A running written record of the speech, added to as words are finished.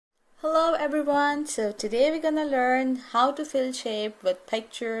everyone, so today we're gonna learn how to fill shape with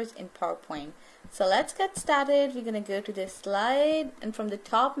pictures in PowerPoint. So let's get started. We're gonna go to this slide, and from the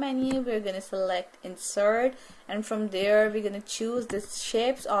top menu we're gonna select insert, and from there we're gonna choose this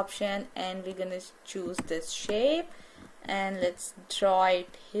shapes option, and we're gonna choose this shape, and let's draw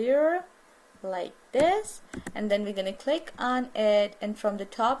it here like this, and then we're gonna click on it, and from the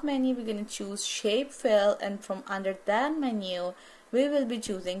top menu we're gonna choose shape fill, and from under that menu we will be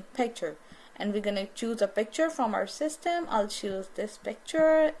choosing picture, and we're gonna choose a picture from our system. I'll choose this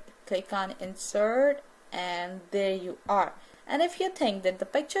picture, click on insert, and there you are. And if you think that the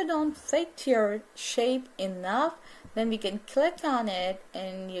picture don't fit your shape enough, then we can click on it,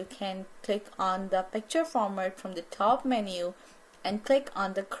 and you can click on the picture format from the top menu and click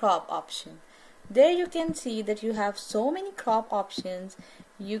on the crop option. There you can see that you have so many crop options.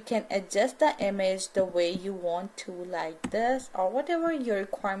 You can adjust the image the way you want to, like this, or whatever your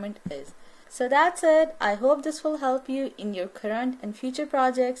requirement is. So that's it. I hope this will help you in your current and future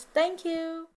projects. Thank you.